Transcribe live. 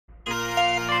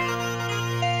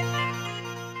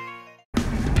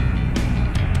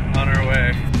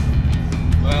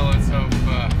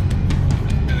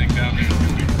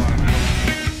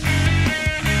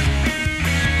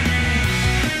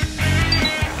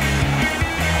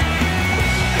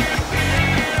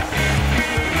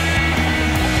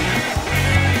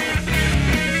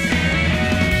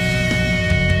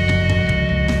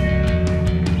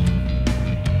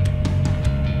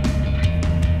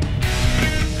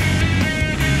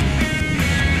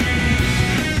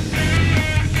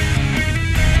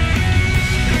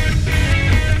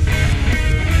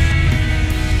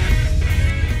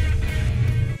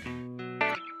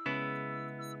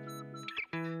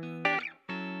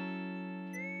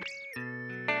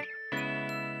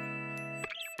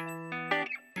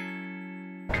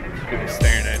People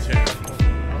staring at you.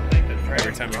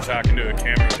 Every time you're talking to a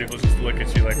camera, people just look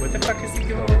at you like, what the fuck is he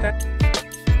doing with that?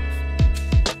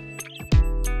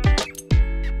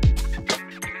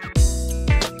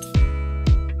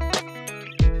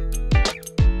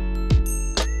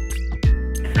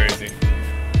 Crazy.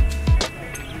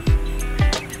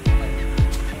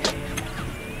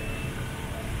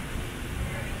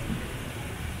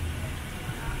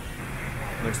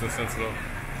 Makes no sense at all.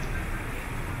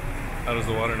 How does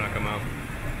the water not come out?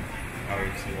 How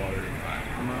does the water not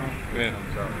come out? Yeah. It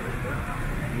comes out right there.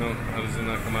 No, how does it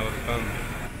not come out of the fountain?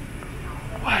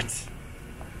 What?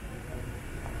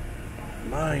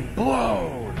 Mind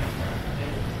blown!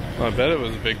 Well, I bet it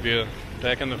was a big deal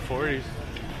back in the 40s.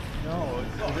 No,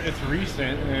 it's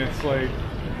recent, and it's like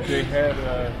they had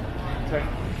a tech.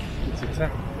 It's a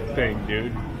tech thing,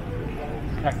 dude.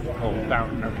 Technical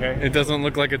fountain, okay? It doesn't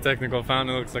look like a technical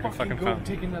fountain, it looks like a fucking go fountain.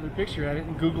 Take another picture at it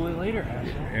and Google it later,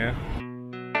 Ashley. Yeah.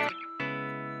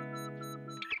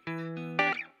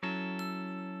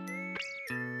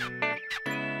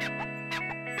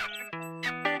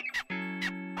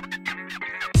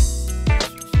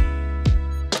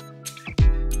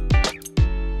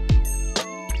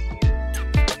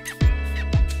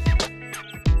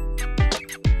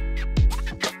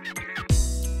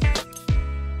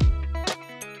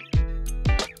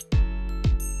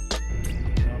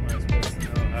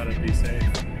 Be safe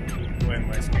when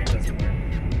my screen doesn't work.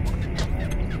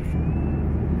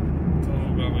 It's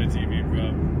all about my TV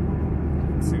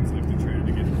problem. It seems like they're trying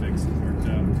to get it fixed and worked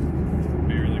out. It'd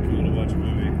be really cool to watch a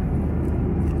movie.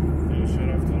 It'll shut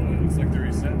off totally. It looks like they're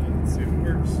resetting it. Let's see if it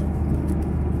works.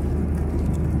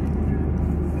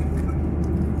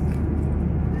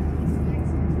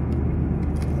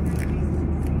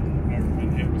 I've never been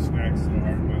hit with snacks so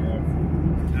hard in my life.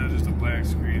 Now just a black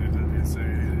screen, it doesn't say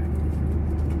anything.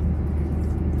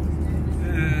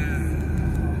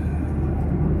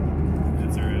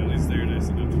 It's alright, at least there it is.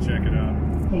 I have to check it out.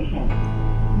 Station.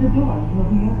 The doors will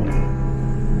be opening.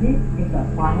 This is the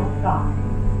final stop.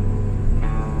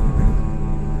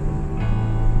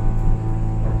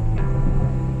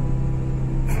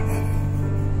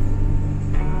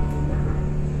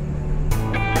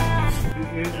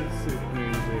 It is a sick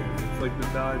movie. It's like the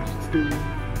Dodge 2.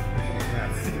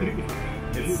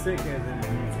 It's sick as in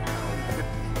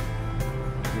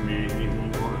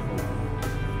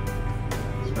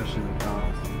especially the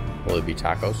cost. Will it be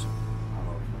tacos?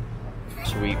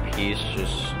 Sweet piece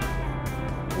just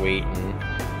waiting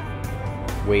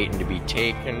to be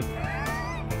taken.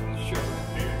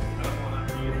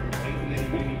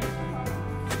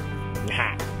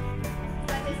 Ha.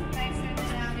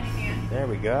 There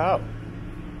we go.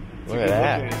 Look at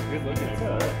that. It's good looking.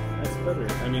 That's better.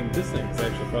 I mean, this thing is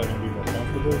actually probably going to be more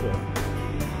comfortable,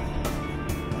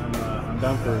 but I'm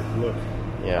down for a look.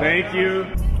 Yeah. Thank you.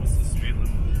 What's the speed limit?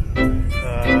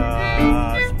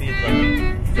 Speed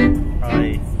limit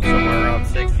probably somewhere around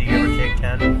 60, give or take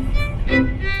 10.